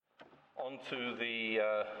On to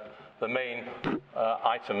the main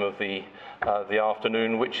item of the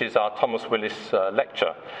afternoon, which is our Thomas Willis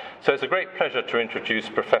lecture. So it's a great pleasure to introduce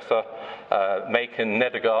Professor Maiken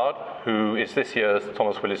Nedergaard, who is this year's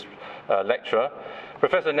Thomas Willis lecturer.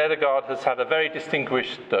 Professor Nedergaard has had a very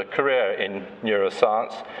distinguished career in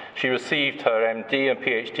neuroscience. She received her MD and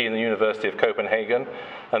PhD in the University of Copenhagen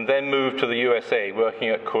and then moved to the USA, working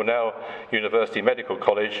at Cornell University Medical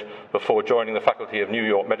College before joining the faculty of New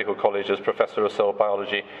York Medical College as Professor of Cell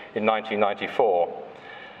Biology in 1994.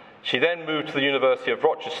 She then moved to the University of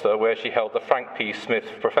Rochester, where she held the Frank P. Smith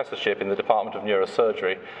Professorship in the Department of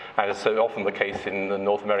Neurosurgery, and is so often the case in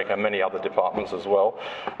North America and many other departments as well,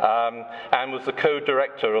 and was the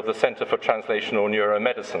co-director of the Center for Translational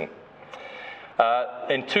Neuromedicine.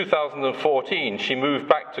 In 2014, she moved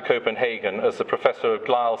back to Copenhagen as the Professor of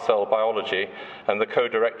Glial Cell Biology and the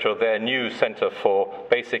co-director of their new Center for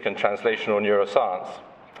Basic and Translational Neuroscience.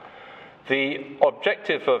 The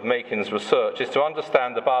objective of Maiken's research is to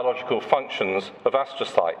understand the biological functions of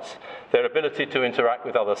astrocytes, their ability to interact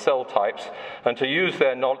with other cell types, and to use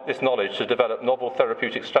this knowledge to develop novel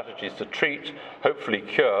therapeutic strategies to treat, hopefully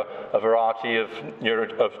cure, a variety of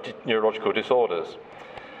neurological disorders.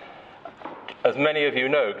 As many of you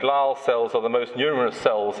know, glial cells are the most numerous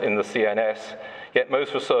cells in the CNS, yet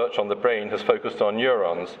most research on the brain has focused on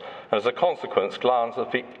neurons, and as a consequence,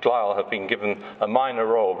 glial have been given a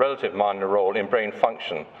relative minor role in brain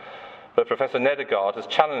function. But Professor Nedergaard has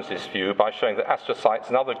challenged this view by showing that astrocytes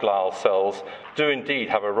and other glial cells do indeed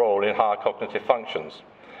have a role in higher cognitive functions.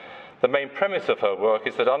 The main premise of her work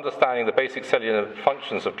is that understanding the basic cellular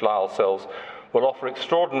functions of glial cells will offer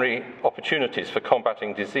extraordinary opportunities for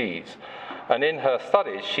combating disease. And in her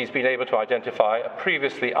studies, she's been able to identify a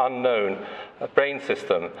previously unknown brain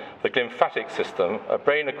system, the glymphatic system, a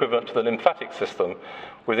brain equivalent to the lymphatic system,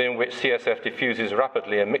 within which CSF diffuses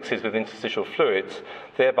rapidly and mixes with interstitial fluids,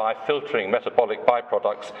 thereby filtering metabolic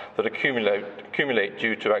byproducts that accumulate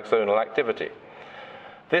due to axonal activity.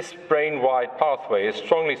 This brain-wide pathway is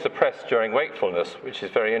strongly suppressed during wakefulness, which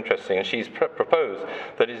is very interesting, and she's proposed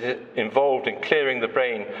that it is involved in clearing the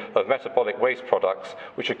brain of metabolic waste products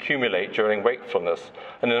which accumulate during wakefulness.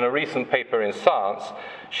 And in a recent paper in Science,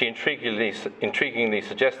 she intriguingly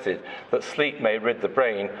suggested that sleep may rid the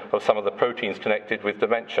brain of some of the proteins connected with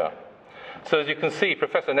dementia. So as you can see,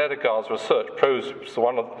 Professor Nedergaard's research probes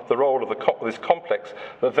the role of this complex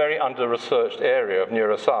but very under-researched area of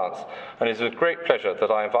neuroscience, and it is with great pleasure that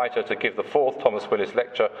I invite her to give the fourth Thomas Willis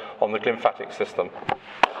lecture on the glymphatic system.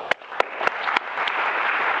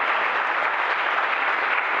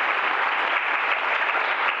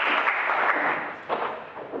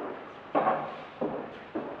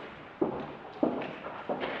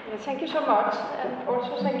 Thank you so much, and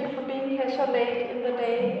also thank you for being here so late in the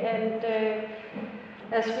day. And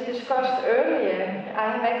as we discussed earlier,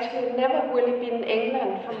 I have actually never really been in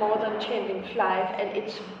England for more than changing flight, and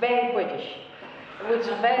it's very British, which is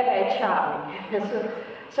very, very charming.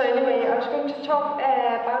 So anyway, I was going to talk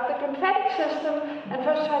about the glymphatic system, and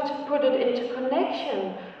first try to put it into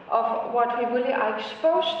connection of what we really are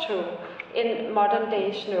exposed to in modern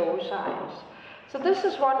day neuroscience. So this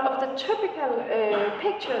is one of the typical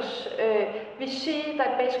pictures we see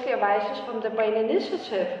that basically arises from the Brain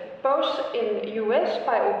Initiative, both in US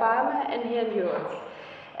by Obama and here in Europe.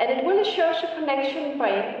 And it really shows a connection in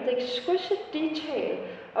brain, the exquisite detail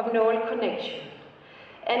of neural connection.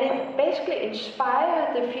 And it basically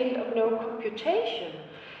inspired the field of neurocomputation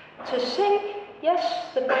to think,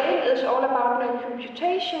 yes, the brain is all about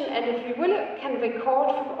neurocomputation, and if we really can record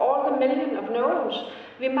from all the million of neurons,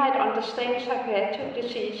 we might understand psychiatric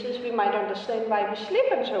diseases, we might understand why we sleep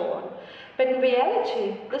and so on. But in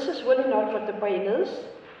reality, this is really not what the brain is.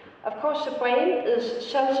 Of course, the brain is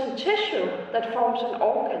cells and tissue that forms an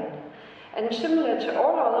organ. And similar to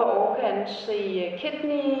all other organs, the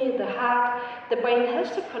kidney, the heart, the brain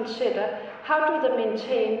has to consider how do they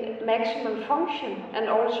maintain maximum function and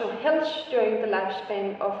also health during the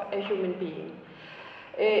lifespan of a human being.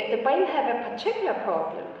 The brain have a particular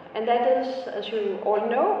problem, and that is, as you all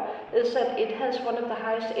know, is that it has one of the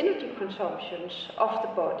highest energy consumptions of the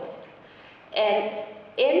body. And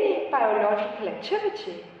any biological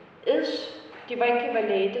activity is directly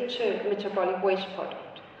related to metabolic waste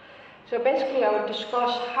product. So basically I will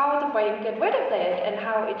discuss how the brain gets rid of that and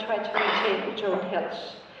how it tries to maintain its own health.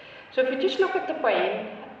 So if you just look at the brain,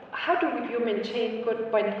 how do you maintain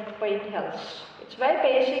good brain health? It's very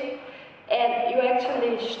basic, and you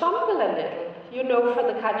actually stumble a little. You know, for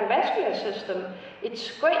the cardiovascular system,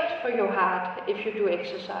 it's great for your heart if you do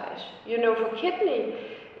exercise. You know, for kidney,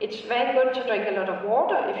 it's very good to drink a lot of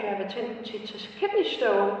water if you have a tendency to kidney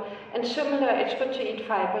stone, and similar, it's good to eat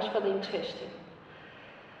fibers for the intestine.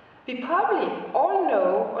 We probably all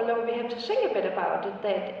know, although we have to think a bit about it,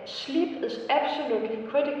 that sleep is absolutely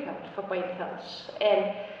critical for brain health.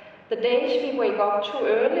 And the days we wake up too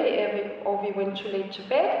early or we went too late to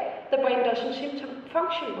bed, the brain doesn't seem to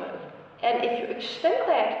function well. And if you extend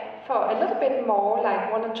that for a little bit more,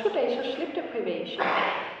 like 1 or 2 days of sleep deprivation,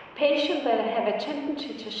 patients that have a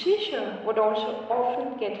tendency to seizure would also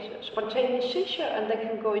often get spontaneous seizure, and they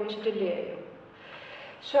can go into delirium.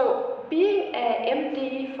 So being an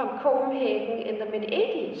MD from Copenhagen in the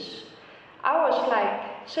mid-80s, I was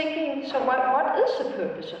like thinking, so what is the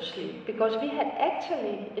purpose of sleep? Because we had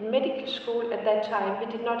actually, in medical school at that time,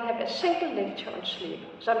 we did not have a single lecture on sleep.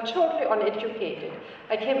 So I'm totally uneducated.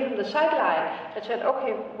 I came from the sideline and said,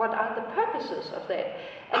 okay, what are the purposes of that?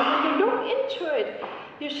 And when you look into it,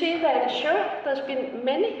 you see that, sure, there's been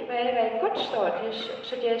many very, very good studies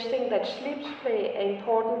suggesting that sleep play an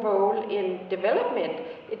important role in development.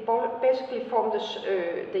 It basically forms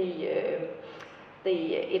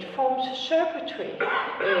it forms a circuitry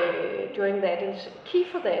during that, and it's key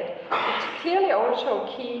for that. It's clearly also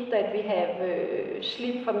key that we have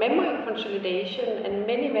sleep for memory consolidation, and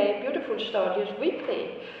many very beautiful studies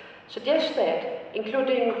weekly suggest that,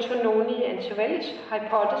 including Tononi and Cervelli's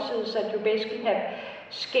hypothesis that you basically have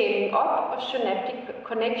scaling up of synaptic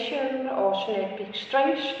connection or synaptic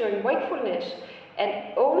strengths during wakefulness,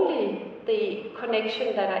 and only the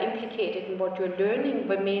connection that are implicated in what you're learning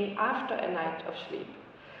remain after a night of sleep.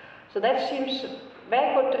 So that seems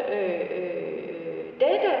very good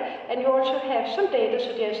data, and you also have some data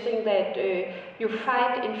suggesting that you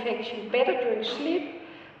fight infection better during sleep,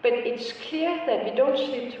 but it's clear that we don't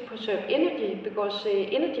sleep to preserve energy, because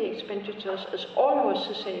the energy expenditures is almost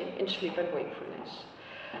the same in sleep and wakefulness.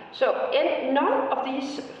 So none of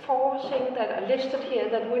these 4 things that are listed here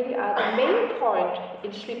that really are the main point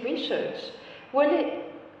in sleep research really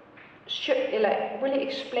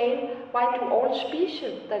explain why do all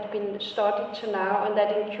species that have been studied to now, and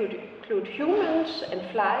that include humans and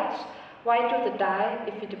flies, why do they die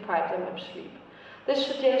if we deprive them of sleep? This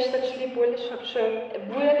suggests that sleep really serves a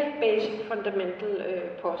really basic fundamental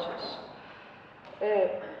process.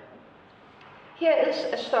 Here is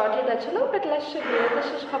a study that's a little bit less severe. This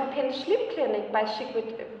is from Penn Sleep Clinic by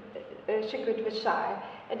Sigrid Versailles.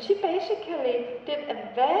 And she basically did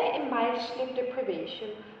a very mild sleep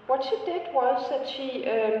deprivation. What she did was that she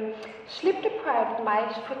sleep deprived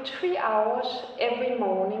mice for 3 hours every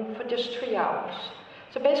morning for just 3 hours.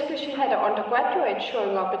 So basically she had an undergraduate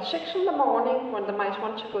showing up at 6 in the morning when the mice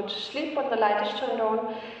want to go to sleep, when the light is turned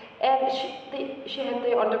on, and she had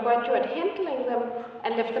the undergraduate handling them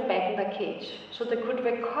and left them back in their cage, so they could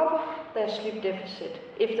recover their sleep deficit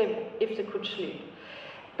if they could sleep.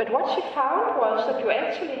 But what she found was that you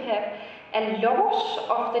actually have a loss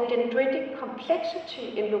of the dendritic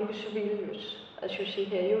complexity in locus coeruleus, as you see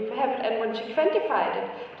here. You have it, and when she quantified it,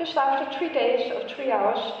 just after 3 days of 3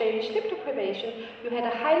 hours daily sleep deprivation, you had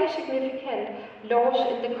a highly significant loss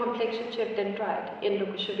in the complexity of dendrite in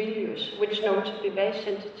locus coeruleus, which is known to be very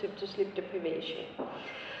sensitive to sleep deprivation.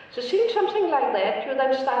 So seeing something like that, you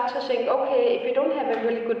then start to think, okay, if you don't have a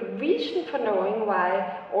really good reason for knowing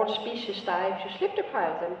why all species die if you sleep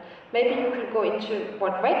deprive them, maybe you could go into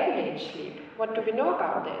what regulates sleep. What do we know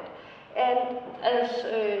about that? And as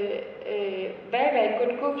very, very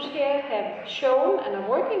good groups here have shown and are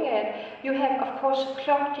working at, you have, of course,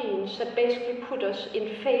 clock genes that basically put us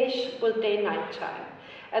in phase with day-night time.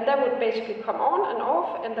 And that would basically come on and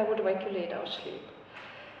off, and that would regulate our sleep.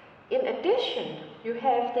 In addition, you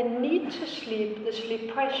have the need to sleep, the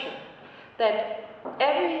sleep pressure, that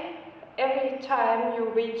every time you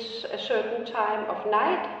reach a certain time of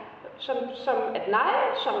night, some at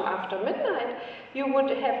night, some after midnight, you would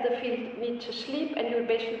have the need to sleep, and you would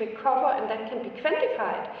basically recover, and that can be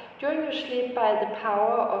quantified during your sleep by the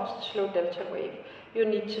power of the slow delta wave. You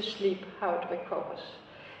need to sleep, how it recovers.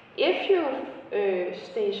 If you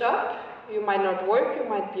stays up, you might not work, you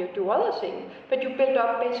might do other things, but you build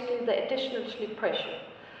up basically the additional sleep pressure.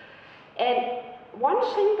 And one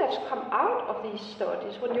thing that's come out of these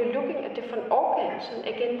studies, when you're looking at different organs, and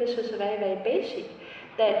again this is very, very basic,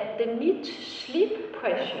 that the need to sleep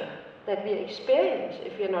pressure that we experience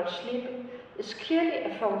if we are not sleeping is clearly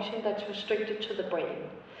a function that's restricted to the brain.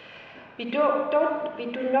 We do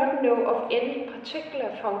not know of any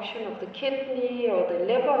particular function of the kidney or the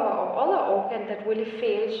liver or other organ that really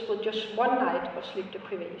fails with just one night of sleep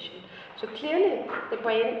deprivation. So clearly the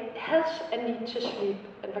brain has a need to sleep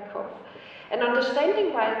and recover. And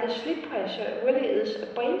understanding why the sleep pressure really is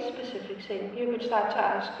a brain-specific thing, you could start to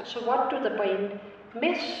ask, so what do the brain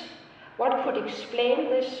miss? What could explain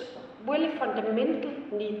this really fundamental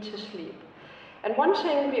need to sleep? And one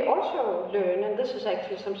thing we also learn, and this is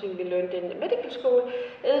actually something we learned in the medical school,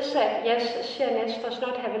 is that yes, CNS does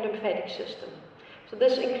not have a lymphatic system. So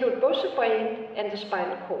this includes both the brain and the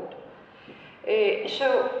spinal cord.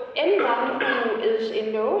 So anyone who is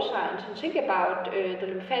in neuroscience and think about the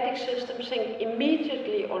lymphatic system, think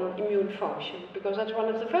immediately on immune function, because that's one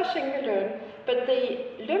of the first things we learn. But the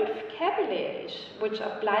lymph capillaries, which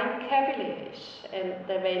are blind capillaries, and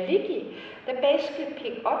they're very leaky, they basically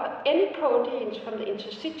pick up any proteins from the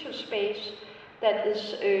interstitial space that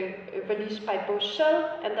is released by both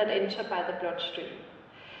cell and that enter by the bloodstream.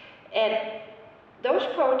 And those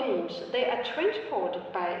proteins, they are transported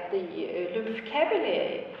by the lymph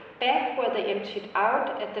capillary back where they emptied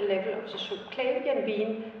out at the level of the subclavian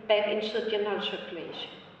vein back into the general circulation.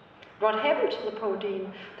 What happened to the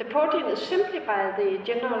protein? The protein is simply by the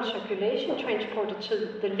general circulation transported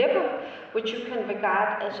to the liver, which you can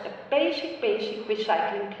regard as a basic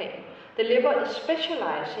recycling plant. The liver is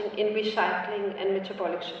specializing in recycling and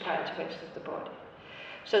metabolic supply to the rest of the body.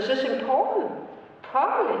 So this is important,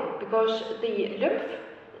 probably because the lymph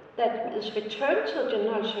that is returned to the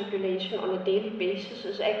general circulation on a daily basis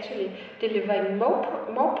is actually delivering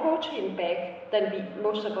more protein back than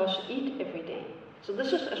most of us eat every day. So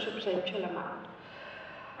this is a substantial amount.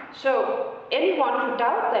 So anyone who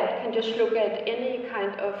doubts that can just look at any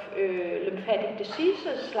kind of lymphatic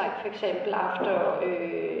diseases, like for example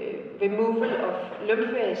after removal of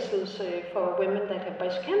lymph vessels for women that have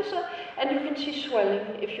breast cancer, and you can see swelling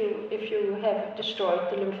if you have destroyed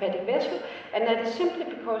the lymphatic vessel, and that is simply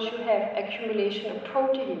because you have accumulation of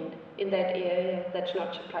protein in that area that's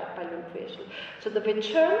not supplied by lymph vessel. So the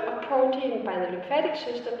return of protein by the lymphatic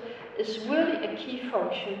system is really a key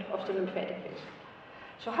function of the lymphatic vessel.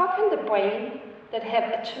 So how can the brain, that have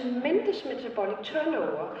a tremendous metabolic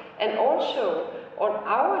turnover and also on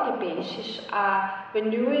hourly basis are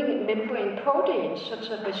renewing membrane proteins such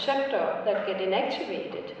as receptor that get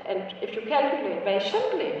inactivated, and if you calculate very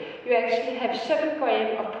simply, you actually have 7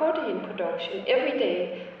 grams of protein production every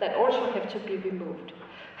day that also have to be removed.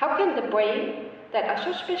 How can the brain, that are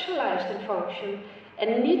so specialized in function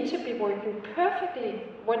and need to be working perfectly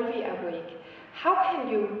when we are awake, how can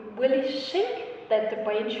you really think that the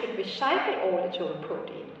brain should recycle all its own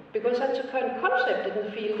protein? Because that's the current concept in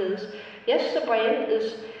the field is, yes, the brain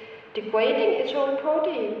is degrading its own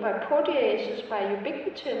protein by proteases, by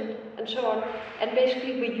ubiquitin, and so on, and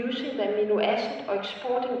basically reusing the amino acid or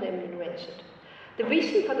exporting the amino acid. The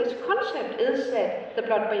reason for this concept is that the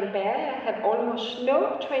blood-brain barrier have almost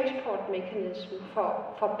no transport mechanism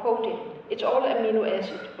for protein. It's all amino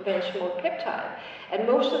acid, a very small peptide, and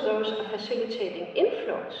most of those are facilitating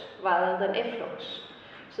influx rather than efflux.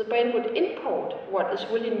 So the brain would import what is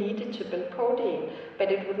really needed to build protein,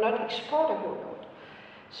 but it would not export a whole lot.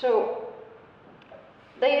 So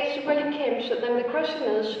they really came, so then the question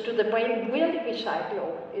is, do the brain really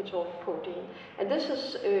recycle its own protein? And this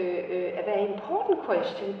is a very important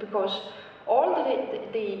question, because all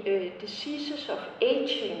the diseases of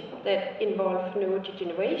aging that involve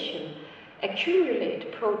neurodegeneration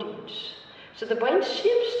accumulate proteins. So the brain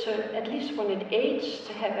seems to, at least when it ages,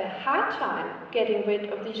 to have a hard time getting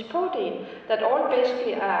rid of these proteins that all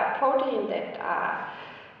basically are proteins that are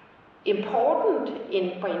important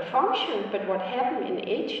in brain function, but what happens in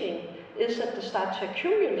aging is that they start to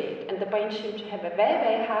accumulate, and the brain seems to have a very,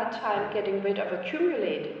 very hard time getting rid of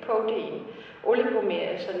accumulated protein,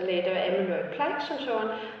 oligomers and later amyloid plaques and so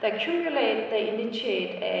on. They accumulate, they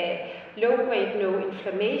initiate a low-grade no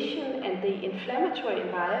inflammation, and the inflammatory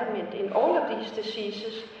environment in all of these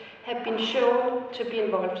diseases have been shown to be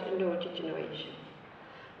involved in neurodegeneration.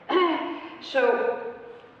 So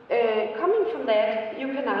coming from that, you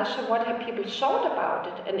can ask, so what have people thought about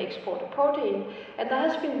it and export of protein? And there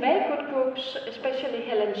has been very good groups, especially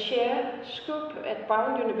Helen Scher's group at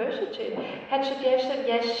Brown University, had suggested,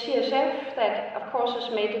 yes, CSF, that of course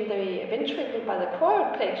is made in the ventricle by the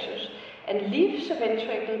choroid plexus, and leaves the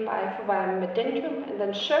ventricle by foramen maddenium, and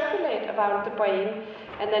then circulate around the brain,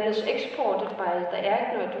 and then is exported by the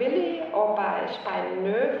arachnoid villi or by spinal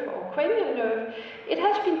nerve or cranial nerve. It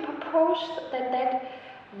has been proposed that that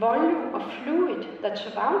volume of fluid that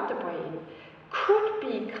surrounds the brain could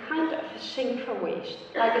be kind of a sink for waste,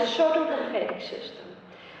 like a pseudo-lymphatic system.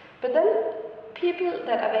 But then people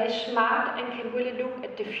that are very smart and can really look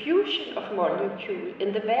at diffusion of molecule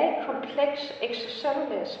in the very complex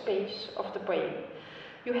extracellular space of the brain.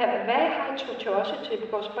 You have a very high tortuosity,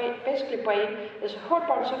 because basically brain is a whole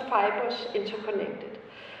bunch of fibers interconnected.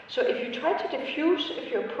 So if you try to diffuse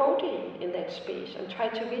your protein in that space and try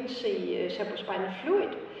to reach the cerebrospinal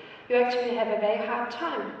fluid, you actually have a very hard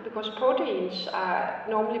time because proteins are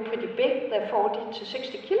normally pretty big, they're 40 to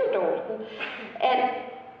 60 kilodalton, and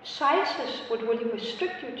sizes would really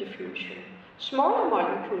restrict your diffusion. Smaller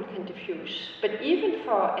molecule can diffuse, but even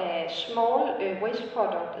for a small waste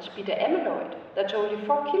product as beta amyloid, that's only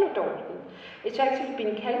 4 kilodalton, it's actually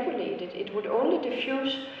been calculated it would only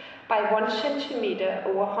diffuse by 1 centimeter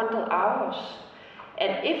over 100 hours.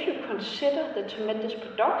 And if you consider the tremendous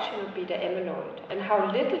production of beta amyloid and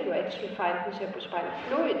how little you actually find in cerebrospinal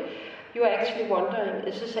fluid, you are actually wondering,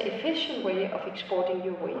 is this an efficient way of exporting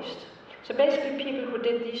your waste? So basically people who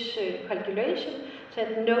did this calculation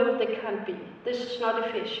said, no, they can't be. This is not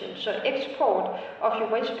efficient. So export of your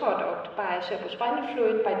waste product by cerebrospinal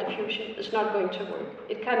fluid by diffusion is not going to work.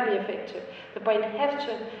 It can't be effective. The brain has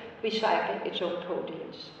to recycle its own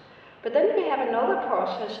proteins. But then we have another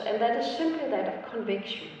process, and that is simply that of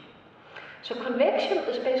convection. So convection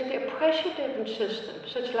is basically a pressure-driven system.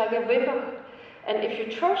 So it's like a river. And if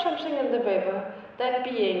you throw something in the river, that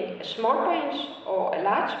being a small brains or a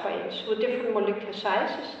large brains with different molecular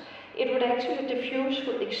sizes, it would actually diffuse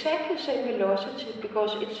with exactly the same velocity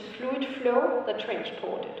because it's a fluid flow that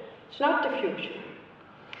transports it. It's not diffusion.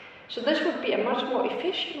 So this would be a much more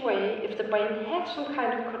efficient way if the brain had some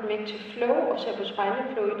kind of convective flow of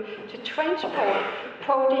cerebrospinal fluid to transport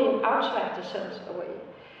protein outside the cells away.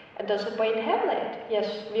 And does the brain have that?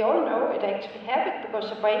 Yes, we all know it actually has it because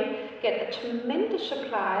the brain gets a tremendous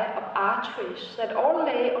supply of arteries that all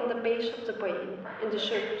lay on the base of the brain in the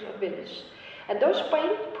circles of Willis. And those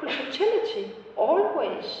brain pulsatility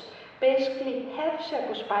always basically have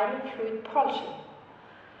cerebrospinal fluid pulsing.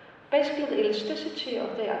 Basically the elasticity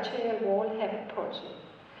of the arterial wall have it pulsing.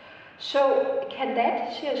 So can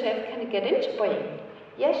that CSF, can it get into the brain?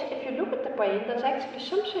 Yes, if you look at the brain, there's actually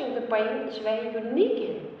something the brain is very unique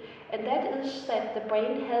in, and that is that the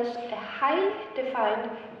brain has a highly defined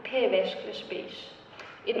perivascular space.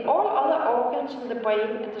 In all other organs in the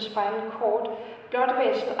brain and the spinal cord, blood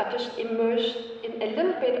vessels are just immersed in a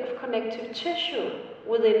little bit of connective tissue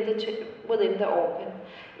within the organ.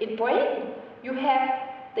 In brain, you have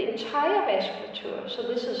the entire vasculature, so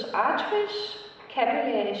this is arteries,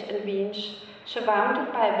 capillaries and veins,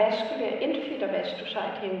 surrounded by a vascular infeeder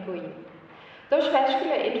vasculocyte here in green. Those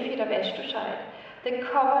vascular infeeder vasculocyte, they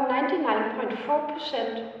cover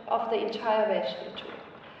 99.4% of the entire vasculature.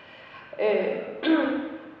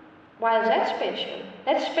 Why is that special?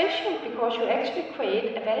 That's special because you actually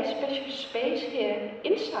create a very special space here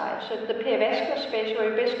inside. So the perivascular space where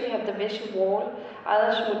you basically have the vessel wall,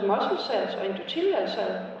 either smooth muscle cells or endothelial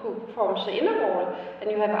cell who forms the inner wall, and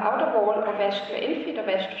you have an outer wall of vascular infeeder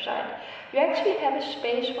vasculocyte. You actually have a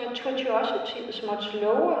space where tortuosity is much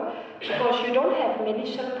lower because you don't have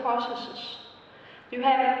many cell processes. You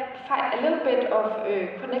have a little bit of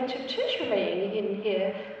connective tissue laying in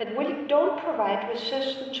here that really don't provide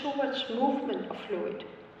resistance towards movement of fluid.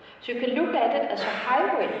 So you can look at it as a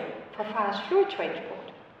highway for fast fluid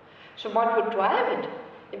transport. So what would drive it?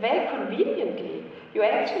 Very conveniently, you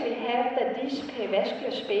actually have that these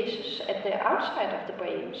perivascular spaces at the outside of the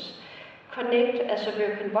brains connect as a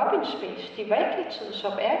Virchow-Bobbin space directly to the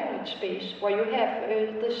subarachnoid space where you have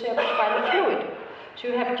the cerebrospinal fluid. So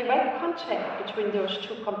you have direct contact between those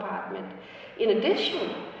two compartments. In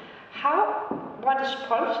addition, what is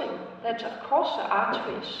pulsing? That's of course the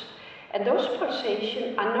arteries. And those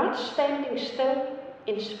pulsations are not standing still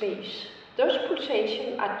in space. Those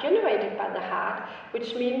pulsations are generated by the heart,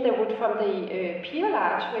 which means they would from the PL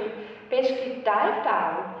artery basically dive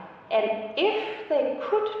down. And if they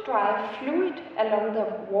could drive fluid along the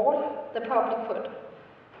wall, they probably could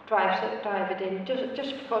drive it in,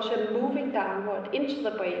 just because they're moving downward into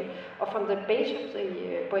the brain, or from the base of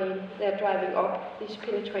the brain, they're driving up these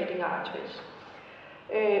penetrating arteries.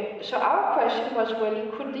 So our question was,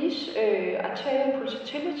 well, could these arterial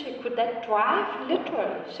pulsatility, could that drive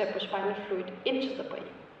literally cerebrospinal fluid into the brain?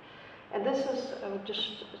 And this is, I will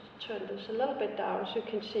just turn this a little bit down so you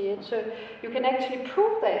can see it. So you can actually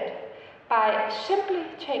prove that by simply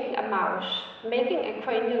taking a mouse, making a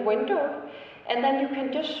cranial window, and then you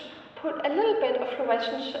can just put a little bit of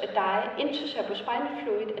fluorescence dye into cerebrospinal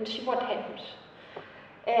fluid and see what happens.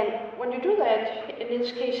 And when you do that, in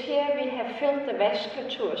this case here, we have filled the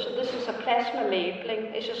vasculature. So this is a plasma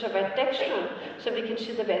labeling. This is a red dextran, so we can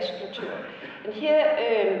see the vasculature. And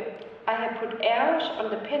here I have put arrows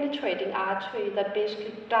on the penetrating artery that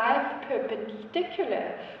basically dive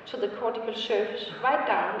perpendicular to the cortical surface, right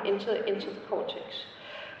down into the cortex.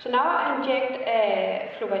 So now I inject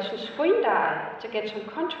a fluorescence green dye to get some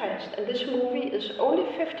contrast, and this movie is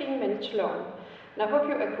only 15 minutes long. And I hope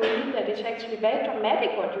you agree that it's actually very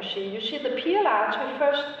dramatic what you see. You see the PL artery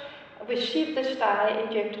first receive this dye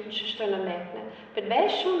injected into cisterna magna. But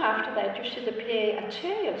very soon after that, you see the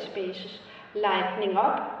periarterial spaces lightening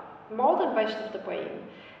up more than the rest of the brain.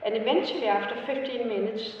 And eventually, after 15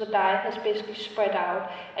 minutes, the dye has basically spread out,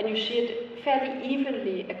 and you see it fairly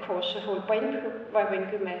evenly across the whole brain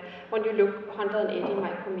parenchyma when you look 180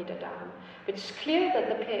 micrometer down. But it's clear that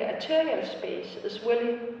the periarterial space is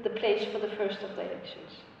really the place for the first of the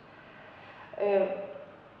actions.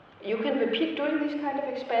 You can repeat doing this kind of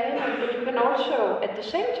experiment, but you can also, at the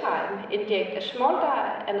same time, inject a small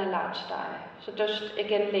dye and a large dye. So just,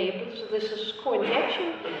 again, label. So this is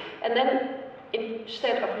co-injection, and then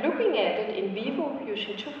instead of looking at it in vivo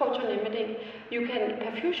using 2-photon imaging, you can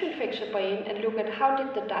perfusion fix the brain and look at how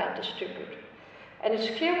did the dye distribute. And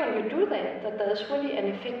it's clear when you do that, that there's really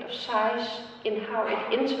an effect of size in how it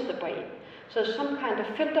enters the brain. So some kind of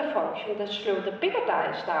filter function that slows the bigger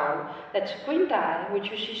dyes down. That's green dye, which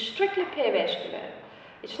you see strictly perivascular.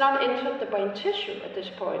 It's not entered the brain tissue at this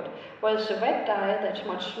point, whereas the red dye that's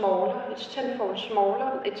much smaller, it's 10-fold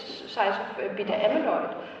smaller, it's the size of beta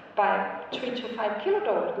amyloid, by 3 to 5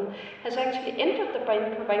 kilodalton, has actually entered the brain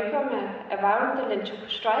parenchyma around the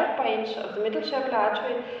lenticule brains of the middle cerebral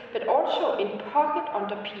artery, but also in pocket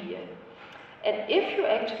under PA. And if you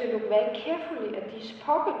actually look very carefully at these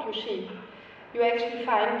pockets you see, you actually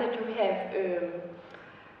find that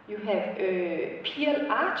you have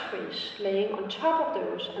PL arteries laying on top of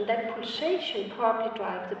those, and that pulsation probably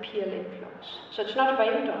drives the PL influx. So it's not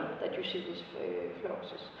random that you see these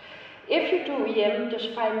fluxes. If you do EM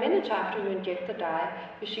just 5 minutes after you inject the dye,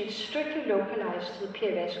 you see it's strictly localized to the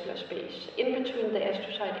perivascular space, in between the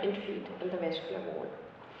astrocyte infeed and the vascular wall.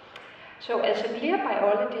 So as a glia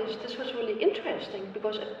biologist, this was really interesting,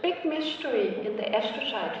 because a big mystery in the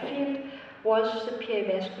astrocyte field was the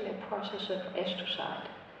perivascular process of astrocyte.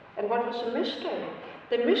 And what was the mystery?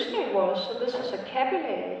 The mystery was, so this is a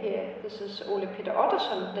capillary here, this is Ole Peter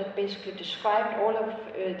Otterson that basically described all of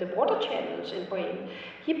the water channels in brain.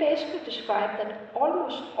 He basically described that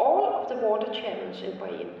almost all of the water channels in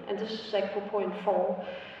brain, and this is Aquaporin 4,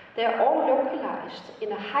 they're all localized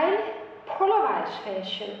in a highly polarized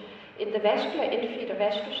fashion in the vascular infeed of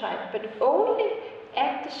astrocyte, but only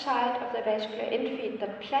at the side of the vascular infeed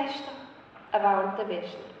that plaster around the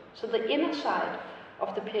vessel. So the inner side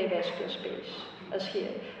of the perivascular space, as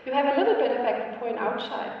here. You have a little bit of aquaporin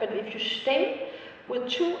outside, but if you stay with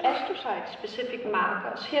 2 astrocyte-specific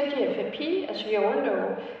markers, here GFAP, as we all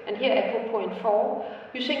know, and here aquaporin 4,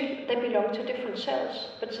 you think they belong to different cells,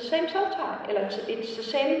 but it's the same cell type. It's the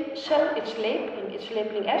same cell, it's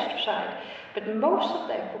labeling astrocyte, but most of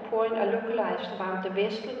the aquaporin are localized around the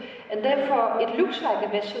vessel, and therefore it looks like a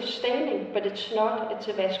vessel staining, but it's not, it's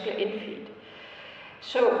a vascular infeed.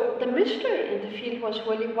 So the mystery in the field was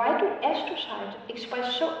really, why do astrocytes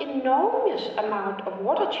express so enormous amount of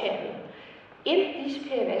water channel in these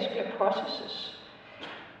perivascular processes?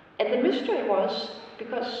 And the mystery was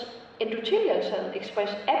because endothelial cells express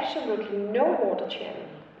absolutely no water channel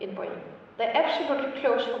in brain. They're absolutely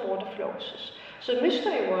closed for water fluxes. So the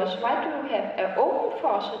mystery was, why do you have an open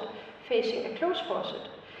faucet facing a closed faucet?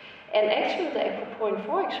 And actually the aquaporin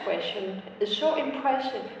 4 expression is so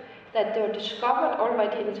impressive that they were discovered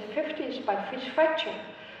already in the 50s by Fritz Fracture,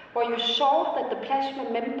 where you saw that the plasma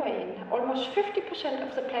membrane, almost 50%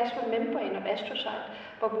 of the plasma membrane of astrocyte,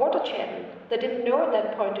 were water channel. They didn't know at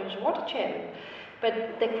that point it was water channel,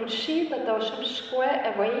 but they could see that there were some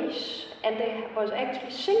square arrays, and they was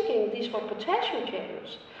actually thinking these were potassium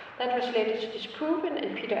channels. That was later disproven,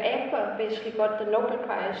 and Peter Acker basically got the Nobel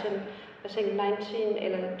Prize in, I think,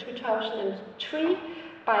 2003,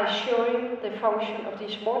 by showing the function of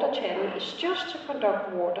these water channels is just to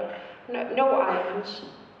conduct water, no ions,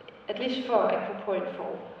 at least for aquaporin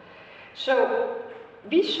 4. So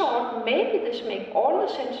we thought maybe this makes all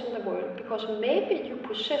the sense in the world, because maybe you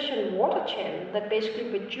position water channel that basically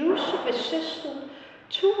reduce resistance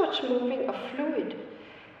towards moving a fluid.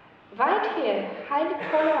 Right here, highly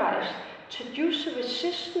polarized, to reduce the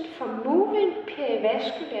resistance from moving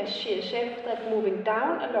perivascular CSF that's moving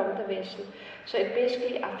down along the vessel. So it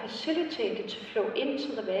basically are facilitated to flow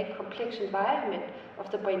into the very complex environment of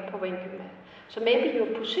the brain parenchyma. So maybe you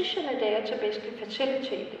position it there to basically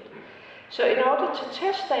facilitate it. So in order to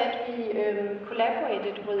test that, we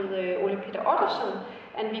collaborated with Ole Peter Otterson,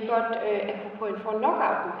 and we got aquaporin 4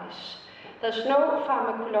 knockout mice. There's no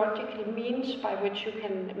pharmacological means by which you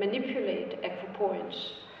can manipulate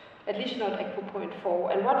aquaporins, at least not aquaporin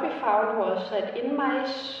 4. And what we found was that in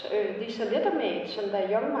mice, these are litter mates and they're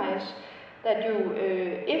young mice, that you,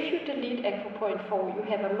 if you delete aquaporin 4, you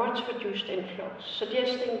have a much reduced influx,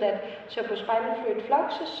 suggesting that cerebrospinal fluid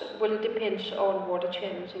fluxes will depend on water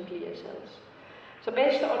channels in glia cells. So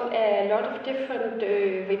based on a lot of different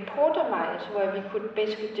reporter mice where we could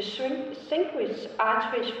basically distinguish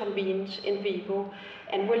arteries from veins in vivo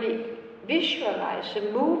and really visualize the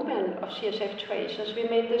movement of CSF tracers, we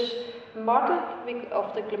made this model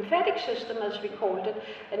of the glymphatic system, as we called it,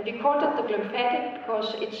 and we called it the glymphatic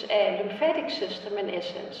because it's a lymphatic system in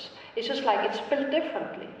essence. It's just like it's built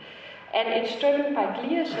differently. And it's driven by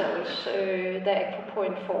glia cells, the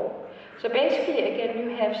aquaporin-4. So basically, again,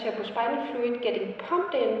 you have cerebrospinal fluid getting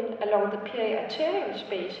pumped in along the periarterial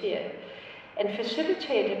space here and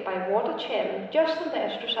facilitated by water channel just on the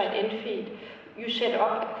astrocyte end feed. You set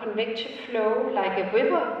up a convective flow like a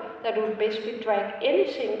river that would basically drag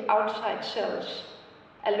anything outside cells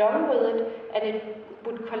along with it, and it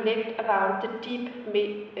would collect around the deep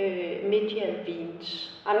medial veins.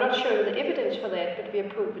 I'm not showing the evidence for that, but we have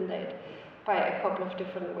proven that by a couple of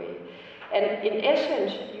different ways. And in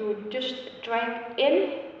essence, you would just drag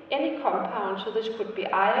any compound, so this could be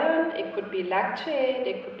iron, it could be lactate,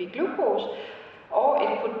 it could be glucose, or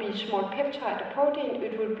it could be small peptide or protein.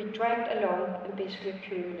 It would be dragged along and basically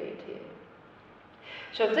accumulate here.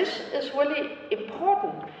 So this is really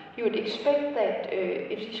important. You would expect that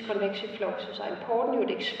if these convective fluxes are important, you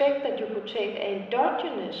would expect that you could take an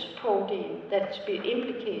endogenous protein that's been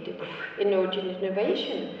implicated in neurogenetic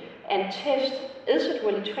innovation and test, is it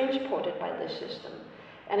really transported by this system?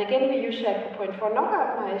 And again, we use aquaporin-4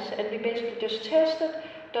 knockout mice, and we basically just tested,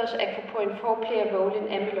 does aquaporin-4 play a role in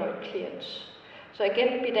amyloid clearance? So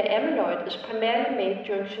again, beta amyloid is primarily made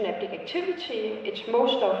during synaptic activity. It's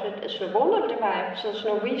most of it is neuronal derived, so there's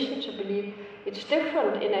no reason to believe it's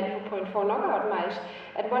different in aquaporin-4 knockout mice.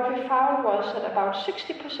 And what we found was that about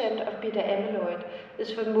 60% of beta amyloid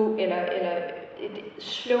is removed, it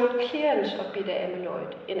slowed clearance of beta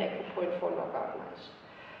amyloid in aquaporin-4 knockout mice.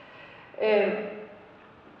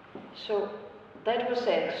 So that was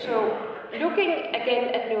that. So looking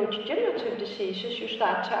again at neurodegenerative diseases, you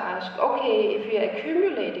start to ask, okay, if we are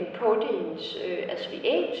accumulating proteins as we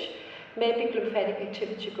age, maybe glymphatic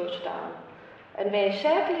activity goes down. And very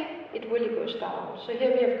sadly, it really goes down. So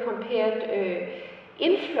here we have compared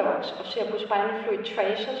influx of cerebrospinal fluid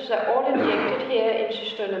tracers. They're all injected here in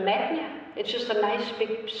cisterna magna. It's just a nice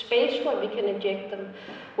big space where we can inject them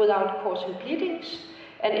without causing bleedings.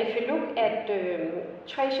 And if you look at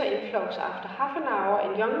tracer influx after half an hour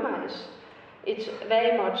in young mice, it's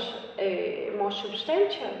very much more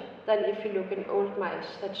substantial than if you look in old mice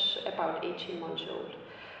that's about 18 months old.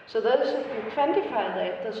 So if you quantify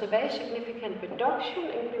that, there's a very significant reduction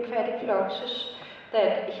in lymphatic fluxes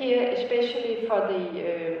that here, especially for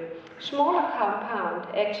the smaller compound,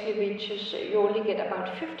 actually reaches, you only get about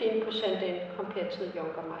 15% in compared to the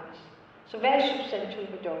younger mice. So very substantial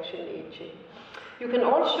reduction in aging. You can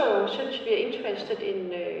also, since we are interested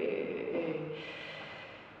in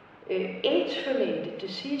age-related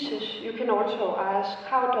diseases, you can also ask,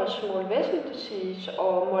 how does small vessel disease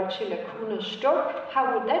or multilacunar stroke,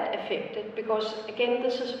 how would that affect it? Because again,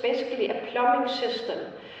 this is basically a plumbing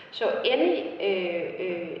system. So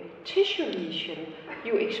any tissue lesion,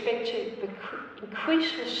 you expect to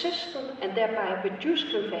increase resistance and thereby reduce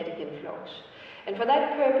lymphatic influx. And for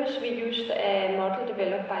that purpose, we used a model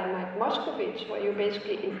developed by Mike Moskovitz, where you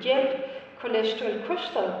basically inject cholesterol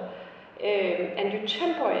crystal and you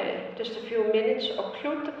temporarily, just a few minutes,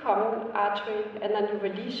 occlude the common artery, and then you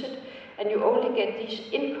release it, and you only get these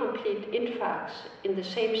incomplete infarcts in the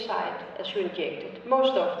same site as you injected,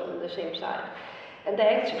 most of them in the same site. And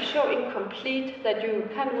they're actually so incomplete that you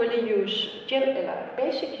can't really use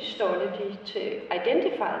basic histology to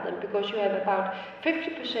identify them, because you have about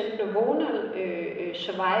 50% neuronal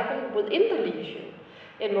survival within the lesion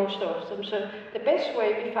in most of them. So the best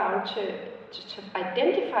way we found to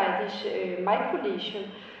identify this microlesion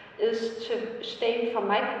is to stain for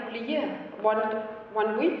microglia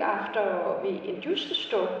one week after we induce the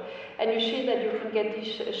stroke, and you see that you can get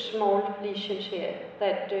these small lesions here,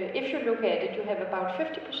 that if you look at it, you have about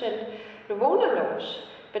 50% neuronal loss.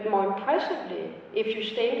 But more impressively, if you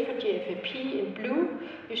stain for GFAP in blue,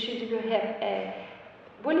 you see that you have a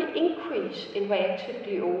really increase in reactive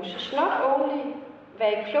gliosis, not only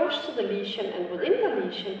very close to the lesion and within the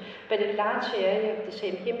lesion, but in large area of the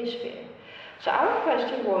same hemisphere. So our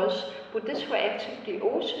question was, would this reactive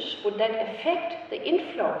gliosis, would that affect the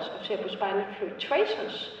influx of cerebrospinal fluid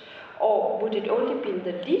tracers, or would it only be in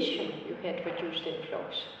the lesion you had reduced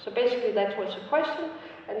influx? So basically that was the question,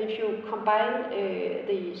 and if you combine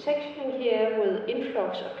the sectioning here with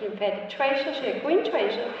influx of lymphatic tracers, here green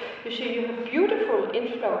tracer, you see you have beautiful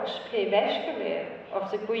influx perivascular of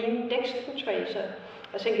the green dextrin tracer.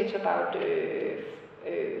 I think it's about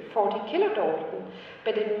 40 kilodalton,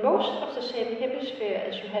 but in most of the same hemisphere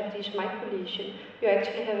as you have these microlesions, you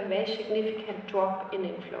actually have a very significant drop in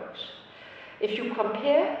influx. If you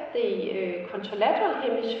compare the contralateral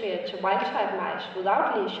hemisphere to wild-type mice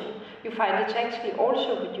without lesion, you find it's actually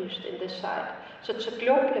also reduced in this side. So it's a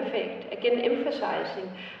global effect, again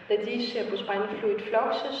emphasizing that these cerebrospinal fluid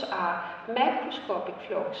fluxes are macroscopic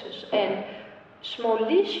fluxes, and small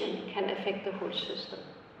lesion can affect the whole system.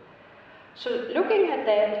 So looking at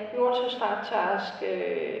that, you also start to ask,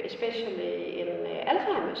 especially in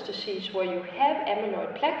Alzheimer's disease, where you have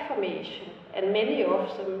amyloid plaque formation, and many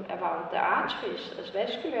of them around the arteries as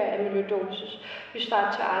vascular amyloidosis, you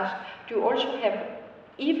start to ask, do you also have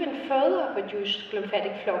even further reduced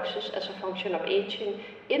glymphatic fluxes as a function of aging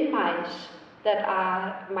in mice that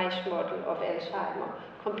are mice model of Alzheimer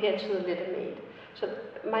compared to the littermate? So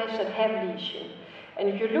mice that have lesion. And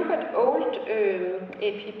if you look at old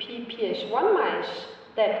APP-PS1 mice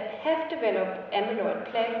that have developed amyloid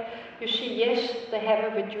plaque, you see, yes, they have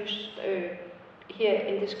a reduced, here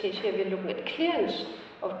in this case here we're looking at clearance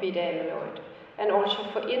of beta amyloid, and also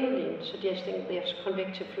for inulin, suggesting their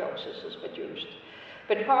convective fluxes is reduced.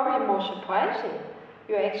 But probably more surprising,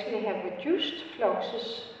 you actually have reduced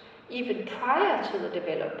fluxes even prior to the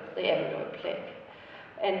development of the amyloid plaque.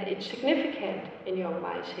 And it's significant in young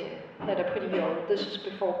mice here that are pretty young. This is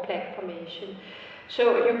before plaque formation.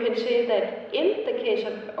 So you can say that in the case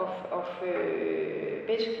of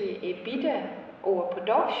basically a beta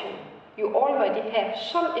overproduction, you already have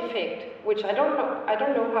some effect, which I don't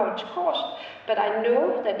know how it's caused, but I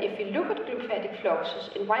know that if you look at glymphatic fluxes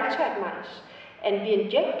in wild-type mice, and we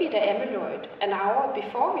inject beta amyloid an hour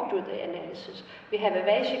before we do the analysis, we have a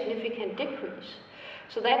very significant decrease.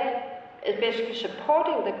 So that is basically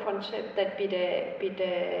supporting the concept that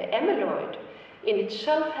beta amyloid in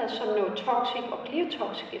itself has some neurotoxic or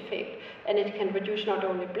gliotoxic effect, and it can reduce not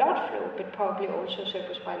only blood flow, but probably also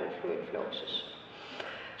cerebrospinal fluid fluxes.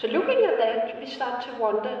 So looking at that, we start to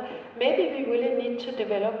wonder, maybe we really need to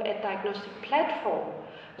develop a diagnostic platform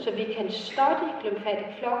so we can study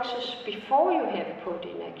glymphatic fluxes before you have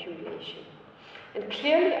protein accumulation. And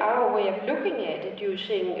clearly our way of looking at it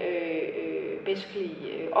using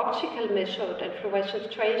basically optical method and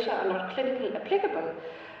fluorescence tracer are not clinically applicable.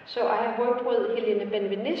 So I have worked with Helene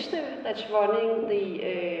Benveniste, that's running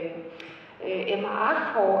the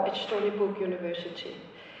MRI core at Stony Brook University.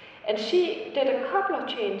 And she did a couple of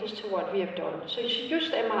changes to what we have done. So she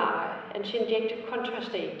used MRI and she injected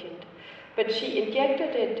contrast agent. But she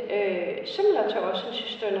injected it similar to us in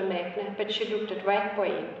cisterna magna, but she looked at rat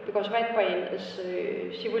brain, because rat brain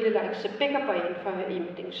is, she really likes the bigger brain for her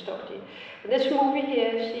imaging study. And this movie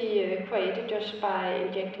here she created just by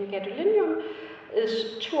injecting gadolinium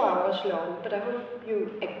is 2 hours long, but I hope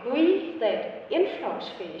you agree that influx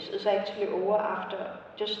phase is actually over after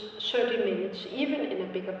just 30 minutes, even in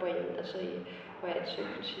a bigger brain as a rat. So you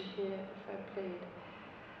can see here, if I play it.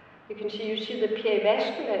 You see the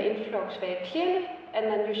perivascular influx very clearly, and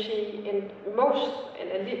then you see in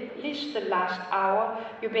at least the last hour,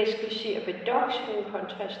 you basically see a reduction in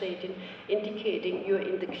contrast agent, indicating you're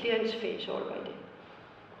in the clearance phase already.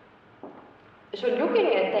 So looking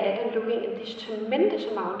at that and looking at this tremendous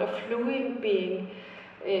amount of fluid being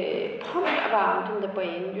pumped around in the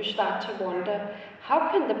brain, you start to wonder, how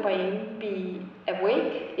can the brain be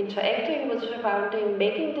awake, interacting with the surrounding,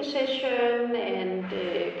 making decisions and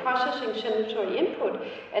processing sensory input,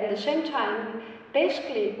 and at the same time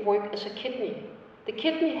basically work as a kidney? The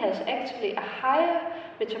kidney has actually a higher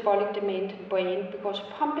metabolic demand in brain because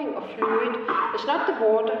pumping of fluid is not the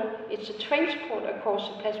water, it's a transport across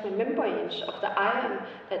the plasma membranes of the iron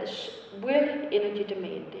that is really energy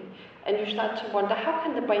demanding. And you start to wonder, how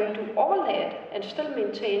can the brain do all that and still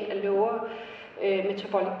maintain a lower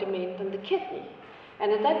metabolic demand than the kidney?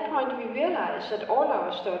 And at that point we realized that all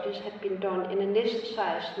our studies had been done in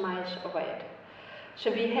anesthetized mice or rat. So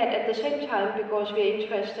we had at the same time, because we are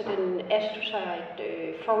interested in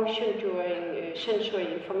astrocyte function during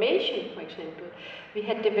sensory information, for example, we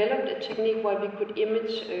had developed a technique where we could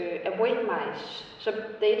image awake mice. So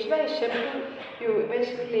it's very simple. You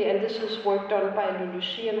basically, and this is work done by Lu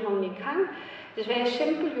Lucy and Hong Ni Kang, it's very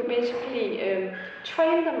simple. You basically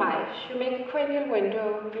train the mice. You make a cranial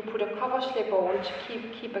window, you put a cover slip on to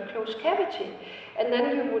keep a closed cavity, and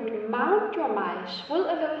then you would mount your mice with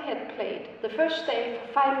a little head plate the first day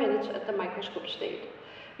for 5 minutes at the microscope state.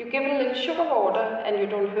 You give it a little sugar water and you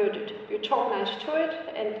don't hurt it. You talk nice to it,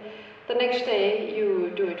 and the next day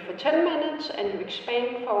you do it for 10 minutes and you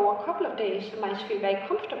expand for a couple of days. The mice feel very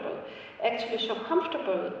comfortable, actually so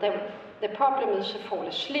comfortable that the problem is to fall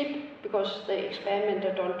asleep because the experiments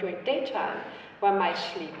are done during daytime. where mice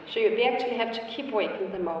sleep. So we actually have to keep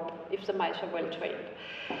waking them up if the mice are well trained.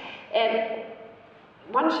 And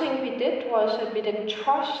one thing we did was that we didn't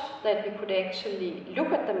trust that we could actually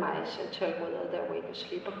look at the mice and tell whether they're awake or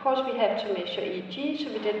asleep. Of course, we have to measure EEG,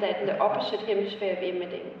 so we did that in the opposite hemisphere of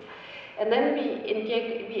imaging. And then we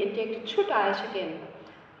injected 2 dyes again.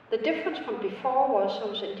 The difference from before was it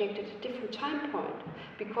was injected at a different time point,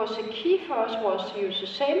 because the key for us was to use the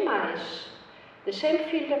same mice, the same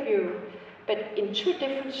field of view, but in 2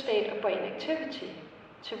 different states of brain activity,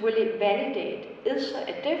 to really validate, is there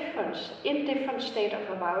a difference in different state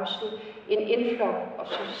of arousal in inflow of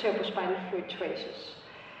cerebrospinal fluid traces.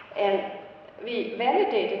 And we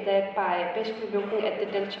validated that by basically looking at the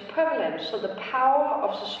delta prevalence, so the power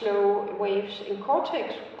of the slow waves in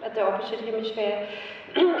cortex at the opposite hemisphere,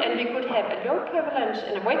 and we could have a low prevalence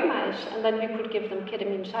in awake mice, and then we could give them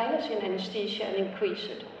ketamine xylazine anesthesia and increase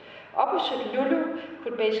it. Opposite, Lulu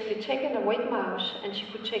could basically take an awake mouse, and she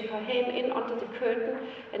could take her hand in under the curtain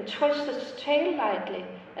and twist its tail lightly,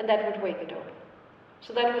 and that would wake it up.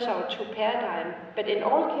 So that was our 2 paradigm. But in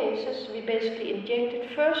all cases, we basically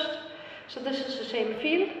injected first. So this is the same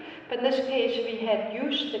field, but in this case we had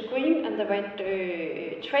used the green and the red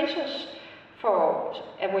tracers for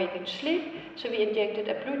awakened sleep. So we injected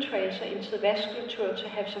a blue tracer into the vasculature to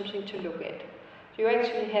have something to look at. So you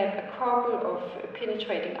actually have a couple of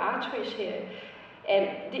penetrating arteries here.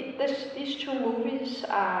 And these 2 movies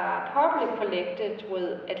are probably collected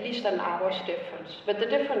with at least an hour's difference. But the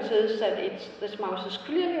difference is that this mouse is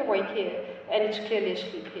clearly awake here, and it's clearly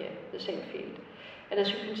asleep here, the same field. And as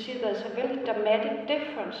you can see, there's a very dramatic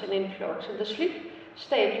difference in influx. In the sleep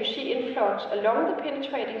state, you see influx along the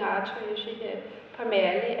penetrating artery, you see here,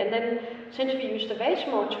 primarily. And then, since we use the very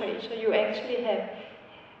small tracer, you actually have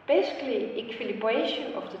basically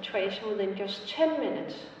equilibration of the tracer within just 10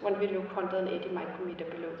 minutes when we look 180 micrometer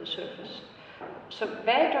below the surface. So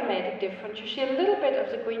very dramatic difference. You see a little bit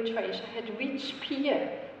of the green tracer had reached P,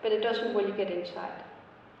 but it doesn't really get inside.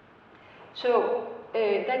 So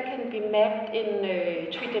that can be mapped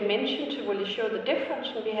in 3 dimensions to really show the difference.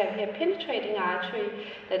 And we have here penetrating artery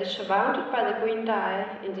that is surrounded by the green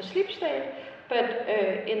dye in the sleep state, but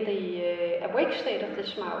in the awake state of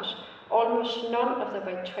this mouse, almost none of the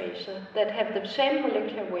red tracer that have the same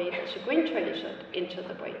molecular weight as the green tracer into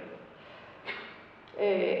the brain.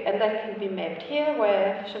 And that can be mapped here,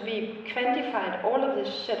 so we quantified all of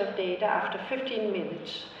this set of data after 15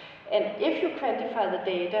 minutes. And if you quantify the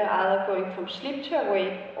data, either going from sleep to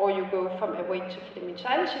awake, or you go from awake to ketamine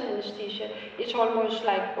xylazine anesthesia, it's almost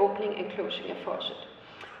like opening and closing a faucet.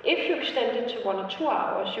 If you extend it to 1 or 2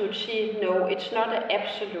 hours, you would see, no, it's not an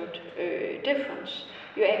absolute difference.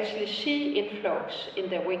 You actually see influx in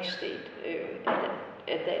the awake state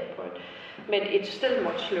at that point, but it's still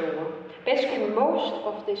much slower. Basically, most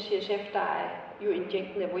of the CSF dye you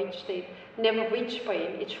inject in the awake state never reach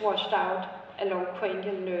brain. It's washed out along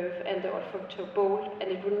cranial nerve and the olfactory bulb,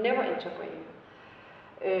 and it will never enter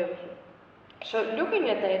brain. So looking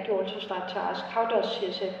at that, you also start to ask, how does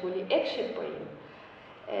CSF really exit brain?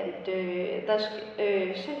 And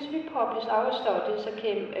since we published our studies, there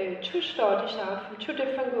came 2 studies out from 2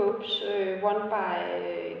 different groups, one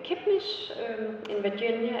by Kipnis in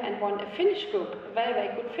Virginia and one a Finnish group, a very,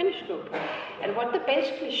 very good Finnish group. And what they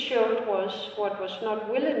basically showed was what was not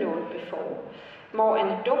really known before, more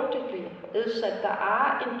anecdotally, is that there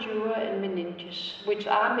are indura and meninges, which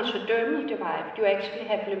are mesodermal derived. You actually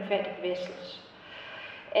have lymphatic vessels.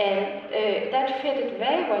 And that fitted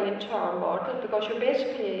very well into our model, because you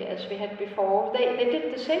basically, as we had before, they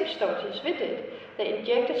did the same studies we did. They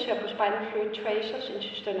injected cerebrospinal fluid tracers into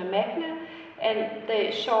cisterna magna, and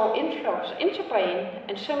they saw influx into brain,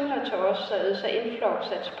 and similar to us, there is an influx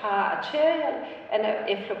that's para-arterial and an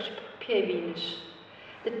efflux perivenous.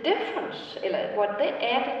 The difference, what they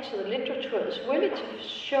added to the literature, is really to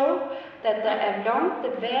show that along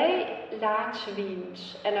the very large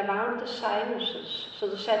veins and around the sinuses, so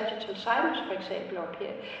the sagittal sinus, for example, up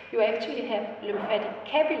here, you actually have lymphatic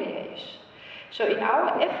capillaries. So in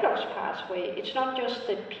our efflux pathway, it's not just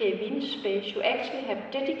the perivenous space, you actually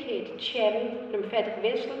have dedicated channel lymphatic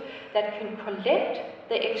vessel that can collect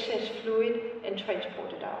the excess fluid and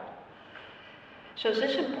transport it out. So is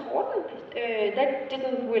this important? That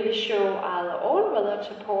didn't really show either on whether it's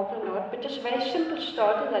important or not, but just a very simple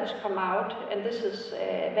study that's come out, and this is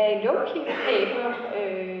a very low-key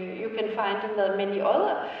paper you can find, and there are many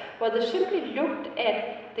other, where they simply looked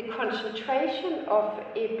at the concentration of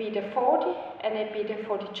a beta 40 and a beta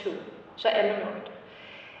 42, so amyloid.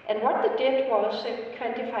 And what they did was they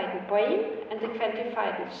quantified the brain, and they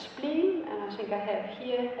quantified the spleen, and I think I have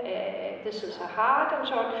here, this is a heart and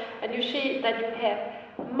so on, and you see that you have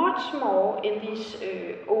much more in these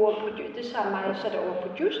these are mice that are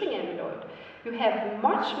overproducing amyloid. You have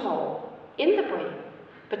much more in the brain.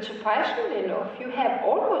 But surprisingly enough, you have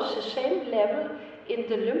almost the same level in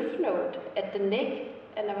the lymph node at the neck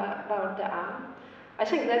and about the arm. I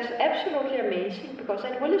think that's absolutely amazing, because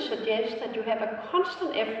that really suggests that you have a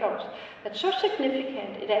constant efflux that's so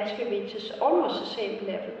significant it actually reaches almost the same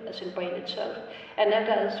level as in brain itself. And that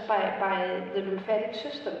is by the lymphatic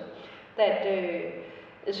system that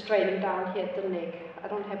is draining down here at the neck. I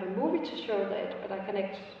don't have a movie to show that, but I can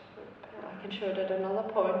show it at another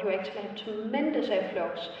point. You actually have tremendous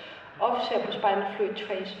efflux of cerebrospinal fluid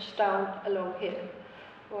traces down along here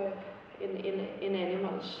in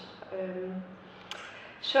animals.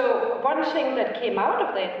 So one thing that came out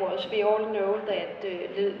of that was, we all know that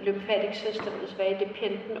the lymphatic system is very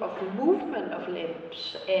dependent of the movement of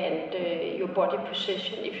limbs and your body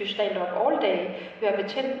position. If you stand up all day, you have a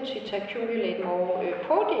tendency to accumulate more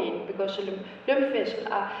protein, because the lymph vessels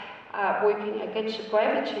are working against the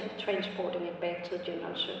gravity, transporting it back to the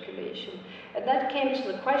general circulation. And that came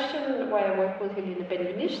to the question where I worked with Helene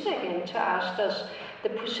Benveniste again to ask, does the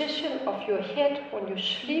position of your head when you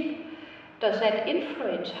sleep, does that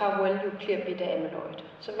influence how well you clear beta amyloid?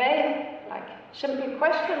 It's a very simple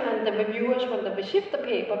question, and the reviewers, when they received the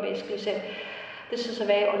paper, basically said, this is a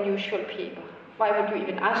very unusual paper. Why would you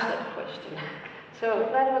even ask that question? So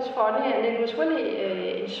that was funny, and it was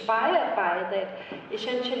really inspired by that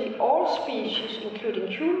essentially all species, including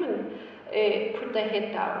human, put their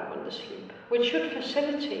head down when they sleep, which should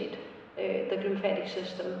facilitate the lymphatic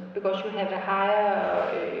system, because you have a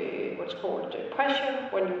higher what's called pressure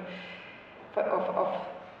when you of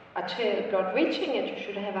arterial blood reaching it. You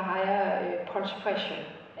should have a higher pulse pressure.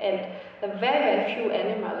 And there are very, very few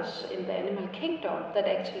animals in the animal kingdom that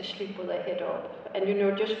actually sleep with their head up. And you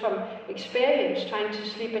know, just from experience, trying to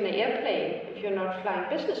sleep in an airplane, if you're not flying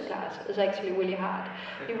business class, is actually really hard.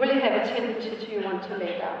 You really have a tendency to want to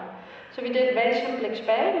lay down. So we did a very simple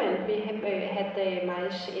experiment. We had the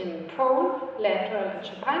mice in prone, lateral, and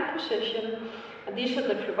supine position. And these are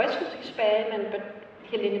the fluorescence experiment, but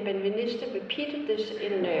Helene Benveniste repeated this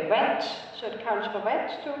in rats, so it counts for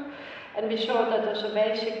rats too. And we saw that there's a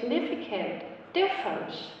very significant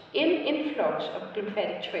difference in influx of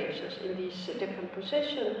lymphatic traces in these different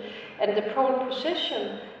positions. And the prone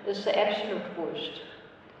position is the absolute worst.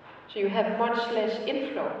 So you have much less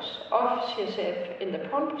influx of CSF in the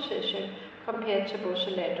prone position compared to both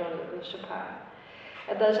the lateral and the supine.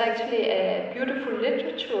 And there's actually a beautiful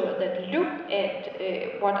literature that looked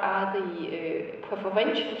at what are the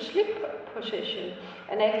preferential sleep position,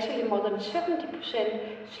 and actually more than 70%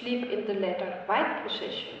 sleep in the lateral right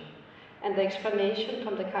position. And the explanation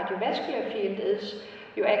from the cardiovascular field is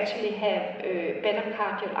you actually have better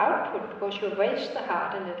cardiac output because you raise the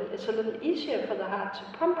heart a little. It's a little easier for the heart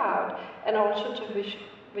to pump out and also to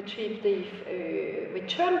retrieve the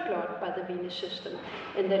return blood by the venous system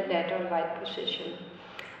in the lateral right position.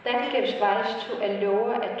 That gives rise to a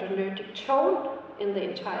lower adrenergic tone in the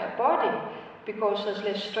entire body because there's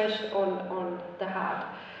less stress on the heart.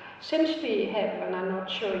 Since we have, and I'm not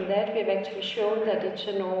showing that, we've actually shown that it's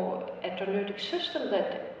a noradrenergic system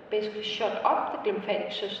that basically shut up the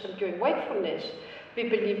lymphatic system during wakefulness. We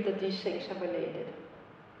believe that these things are related.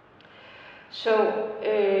 So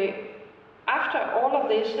after all of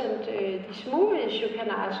this and these movies, you can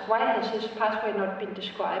ask, why has this pathway not been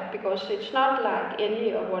described? Because it's not like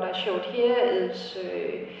any of what I showed here is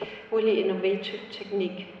really innovative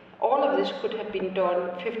technique. All of this could have been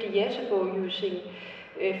done 50 years ago using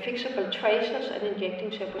fixable tracers and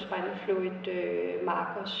injecting cerebrospinal fluid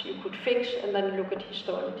markers you could fix and then look at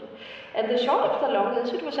histology. And the short of the long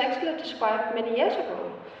is it was actually described many years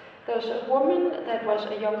ago. There was a woman that was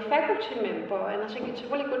a young faculty member, and I think it's a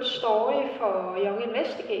really good story for young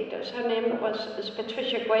investigators. Her name is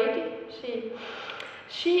Patricia Grady.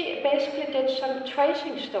 She basically did some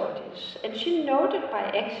tracing studies, and she noted by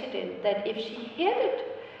accident that if she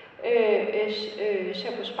hit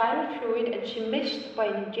cerebrospinal fluid and she missed by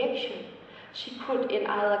an injection, she could, in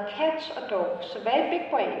either cats or dogs, so very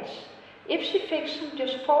big brains, if she fixed them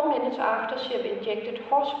just 4 minutes after she had injected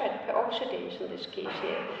horse-fat peroxidase, in this case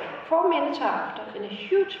here, 4 minutes after, in a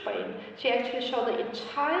huge brain, she actually saw the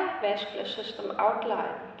entire vascular system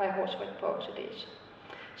outlined by horse-fat peroxidase.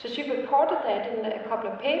 So she reported that in a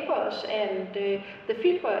couple of papers, and the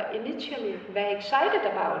field were initially very excited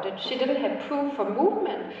about it. She didn't have proof for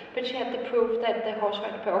movement, but she had the proof that the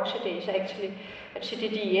horse-fat peroxidase actually, she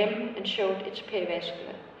did EM and showed it's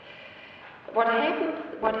perivascular. What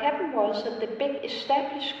happened what happened was that the big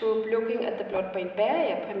established group looking at the blood-brain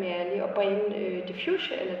barrier primarily, or brain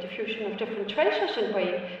diffusion of different tracers in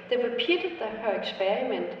brain, they repeated her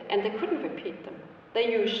experiment, and they couldn't repeat them.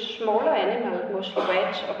 They used smaller animals, mostly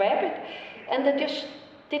rats or rabbit, and they just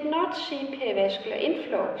did not see perivascular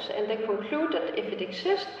influx, and they concluded if it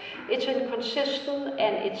exists, it's inconsistent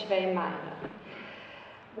and it's very minor.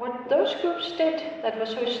 What those groups did that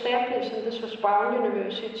was so established, and this was Brown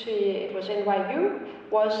University, it was NYU,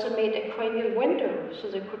 was they made a cranial window so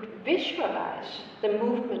they could visualize the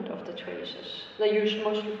movement of the tracers. They used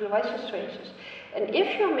mostly fluorescence tracers. And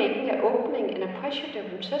if you're making an opening in a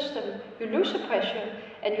pressure-different system, you lose the pressure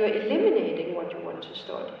and you're eliminating what you want to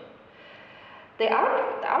study. The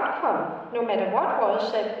outcome, no matter what,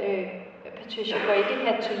 was that Patricia Brady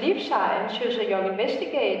had to leave science. She was a young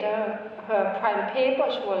investigator. Her prime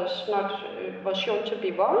papers was shown to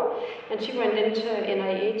be wrong, and she went into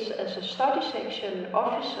NIH as a study section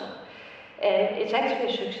officer. And it's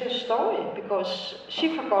actually a success story because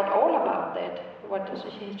she forgot all about that, what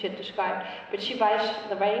she had described. But she rise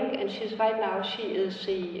the rank, and she's right now she is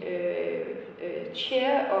the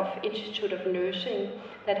chair of Institute of Nursing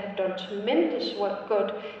that have done tremendous work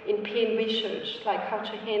good in pain research, like how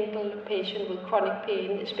to handle a patient with chronic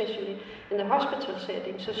pain, especially in the hospital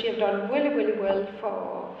setting. So she has done really, really well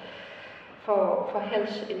for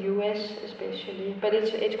health in US especially. But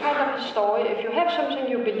it's kind of a story. If you have something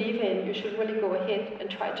you believe in, you should really go ahead and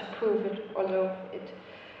try to prove it, although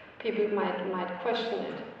people might question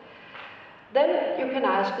it. Then you can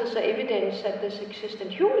ask, is there evidence that this exists in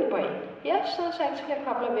human brain? Yes, there's actually a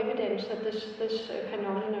couple of evidence that this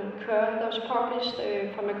phenomenon occurs. That was published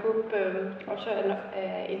from a group, also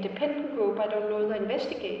an independent group, I don't know the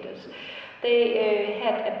investigators. They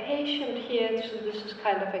had a patient here, so this is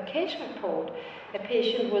kind of a case report, a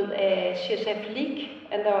patient with a CSF leak,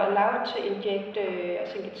 and they were allowed to inject, I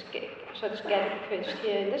think it's Gattequest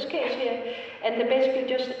here, in this case here, and they basically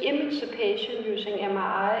just image the patient using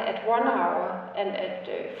MRI at 1 hour and at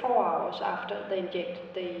 4 hours after they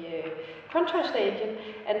injected the contrast agent,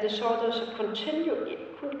 and they saw there was a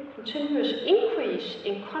continuous increase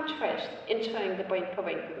in contrast entering the brain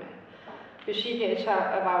parenchyma. You see here it's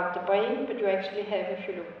about the brain, but you actually have, if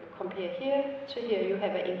you compare here to here, you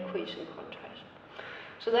have an increase in contrast.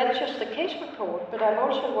 So that's just the case report, but I've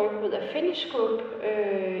also worked with a Finnish group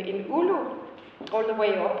in Oulu, all the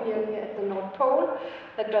way up nearly at the North Pole,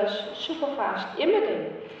 that does super fast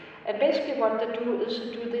imaging. And basically what they do is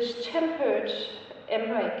to do this 10 Hertz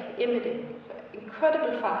MRAC imaging,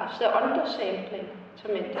 incredibly fast. They're undersampling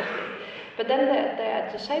tremendously. But then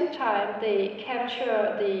at the same time, they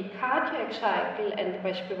capture the cardiac cycle and the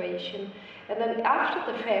respiration. And then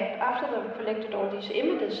after the fact, after they've collected all these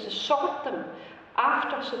images, they sort them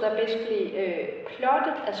after, so they're basically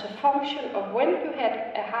plotted as a function of when you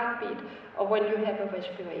had a heartbeat or when you have a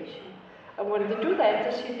respiration. And when they do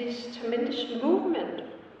that, they see this tremendous movement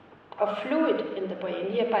of fluid in the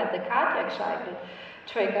brain, here by the cardiac cycle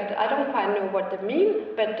triggered. I don't quite know what they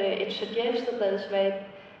mean, but it suggests that there's very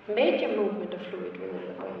major movement of fluid within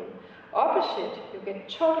the brain. Opposite, you get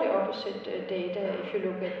totally opposite data if you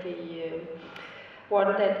look at the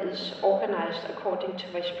one that is organized according to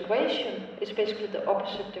respiration. It's basically the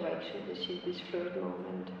opposite direction. You see this fluid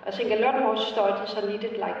movement. I think a lot more studies are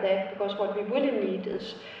needed like that, because what we really need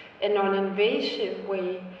is a non-invasive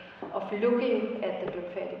way of looking at the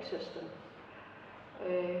lymphatic system.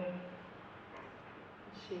 Let's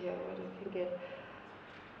see here what I can get.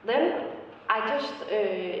 Then I just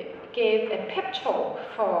gave a pep talk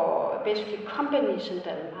for basically companies in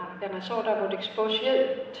Denmark, and I thought I would expose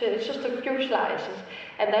you to just a few slides,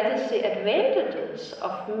 and that is the advantages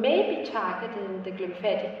of maybe targeting the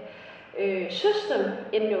lymphatic system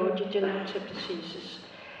in neurodegenerative diseases.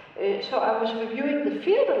 So I was reviewing the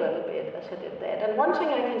field a little bit as I did that, and one thing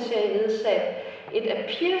I can say is that it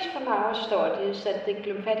appears from our studies that the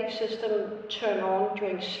lymphatic system turn on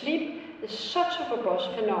during sleep is such a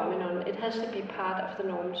robust phenomenon, it has to be part of the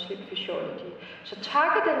normal sleep physiology. So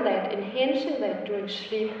targeting that, enhancing that during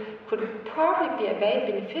sleep could probably be a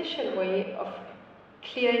very beneficial way of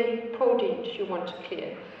clearing proteins you want to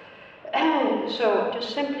clear. So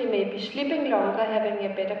just simply maybe sleeping longer, having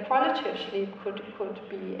a better quality of sleep could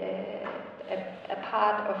be a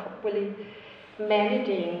part of really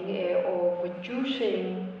managing or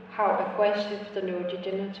reducing how aggressive the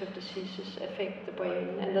neurodegenerative diseases affect the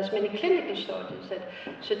brain. And there's many clinical studies that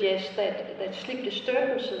suggest that sleep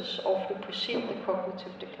disturbances often precede the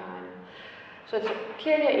cognitive decline. So it's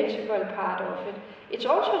clearly an integral part of it. It's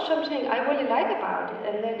also something I really like about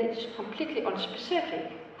it, and that it's completely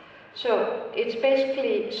unspecific. So it's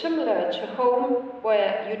basically similar to home,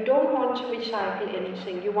 where you don't want to recycle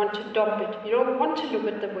anything, you want to dump it, you don't want to look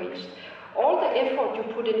at the waste. All the effort you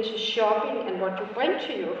put into shopping and what you bring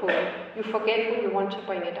to your home, you forget when you want to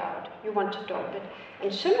bring it out, you want to dump it.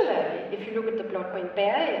 And similarly, if you look at the blood-brain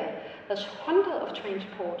barrier, there's hundreds of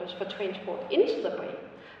transporters for transport into the brain.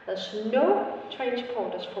 There's no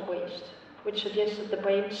transporters for waste, which suggests that the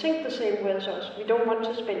brain thinks the same way as us. We don't want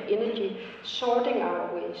to spend energy sorting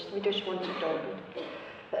our waste, we just want to dump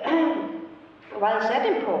it. Why is that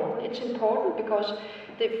important? It's important because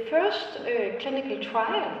the first clinical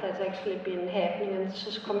trial that's actually been happening, and this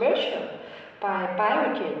is commercial, by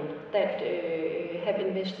Biogen, that have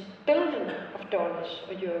invested billions of dollars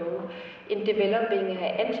or euro in developing an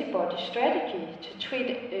antibody strategy to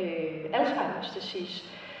treat Alzheimer's disease.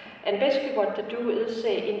 And basically what they do is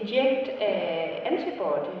they inject an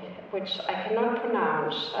antibody, which I cannot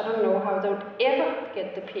pronounce. I don't know how they would ever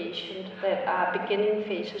get the patient that are beginning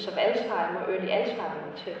phases of Alzheimer, early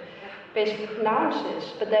Alzheimer, to basically pronounce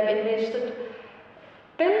this. But they've invested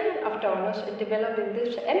billions of dollars in developing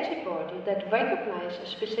this antibody that recognizes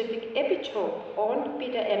a specific epitope on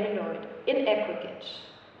beta amyloid in aggregates.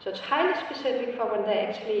 So it's highly specific for when they're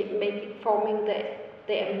actually forming the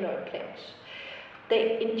amyloid plaques.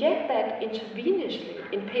 They inject that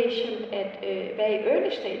intravenously in patients at very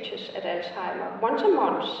early stages at Alzheimer, once a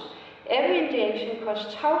month. Every injection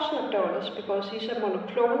costs thousands of dollars because these are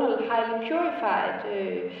monoclonal, highly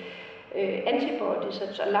purified antibodies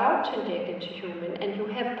that's allowed to inject into human, and you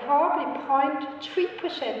have probably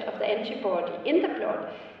 0.3% of the antibody in the blood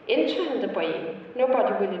entering the brain.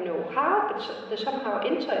 Nobody really know how, but they somehow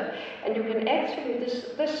enter it, and you can actually,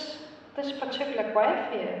 this particular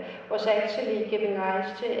graph here was actually giving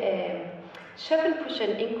rise to a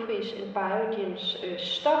 7% increase in Biogen's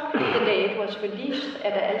stock the day it was released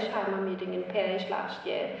at an Alzheimer meeting in Paris last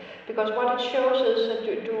year. Because what it shows is that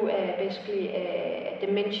you do basically a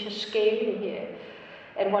dementia scaling here.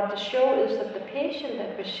 And what they show is that the patient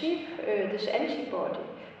that receive this antibody,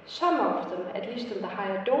 some of them, at least in the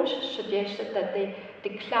higher doses, suggested that they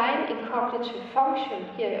decline in cognitive function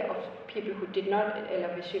here of people who did not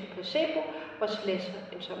receive placebo was lesser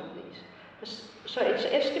in some of these. So it's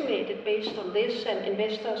estimated based on this, and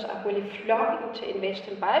investors are really flocking to invest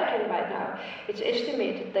in Biogen right now. It's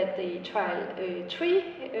estimated that the trial 3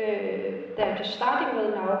 they're just starting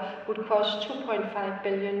with now would cost $2.5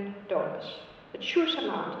 billion. A huge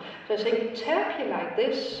amount. So I think therapy like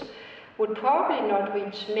this would probably not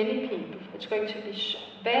reach many people. It's going to be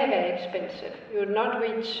very, very expensive. You would not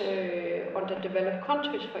reach underdeveloped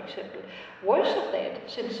countries, for example. Worse of that,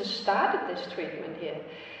 since they started this treatment here,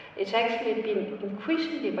 it's actually been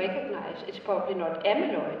increasingly recognized. It's probably not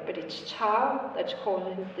amyloid, but it's tau that's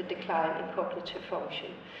causing the decline in cognitive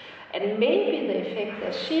function. And maybe the effect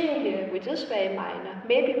they're seeing here, which is very minor,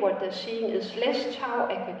 maybe what they're seeing is less tau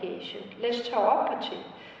aggregation, less tauopathy.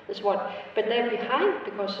 But they're behind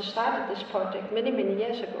because they started this project many, many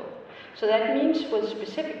years ago. So that means with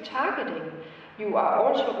specific targeting, you are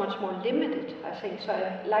also much more limited, I think. So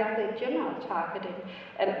I like the general targeting.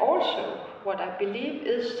 And also, what I believe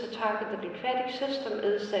is to target the lymphatic system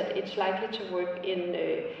is that it's likely to work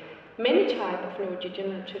in many types of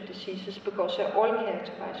neurodegenerative diseases because they're all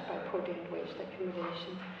characterized by protein waste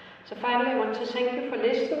accumulation. So finally, I want to thank you for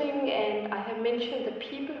listening, and I have mentioned the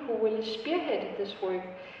people who really spearheaded this work,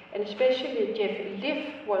 and especially Jeff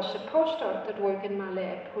Liff was a postdoc that worked in my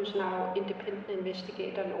lab, who's now independent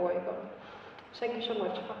investigator in Oregon. Thank you so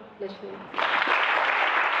much for listening.